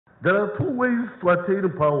There are two ways to attain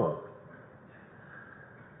power.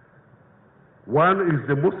 One is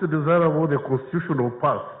the most desirable, the constitutional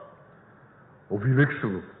path of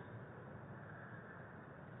elections.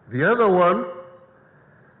 The other one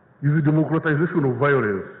is the democratization of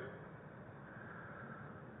violence.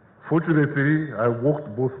 Fortunately, I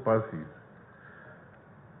walked both paths.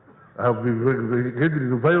 I have been engaged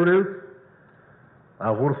in violence. I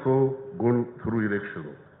have also gone through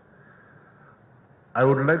elections. I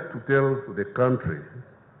would like to tell the country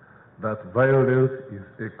that violence is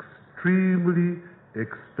extremely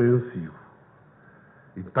expensive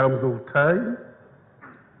in terms of time,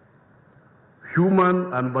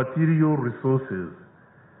 human and material resources.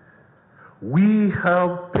 We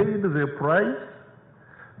have paid the price.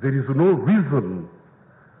 There is no reason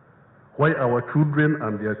why our children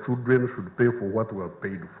and their children should pay for what we have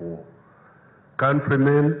paid for.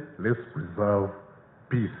 Countrymen, let's preserve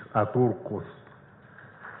peace at all costs.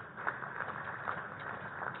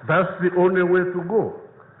 That's the only way to go.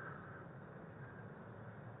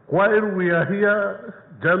 While we are here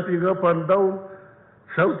jumping up and down,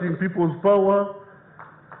 shouting people's power,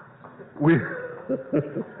 we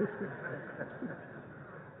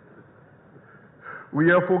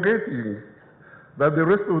are forgetting that the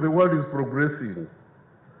rest of the world is progressing.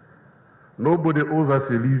 Nobody owes us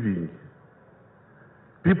a living.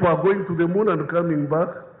 People are going to the moon and coming back.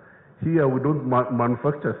 Here we don't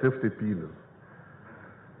manufacture safety pins.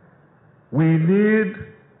 We need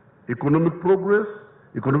economic progress.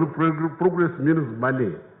 Economic progress means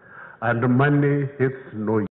money, and money hates noise.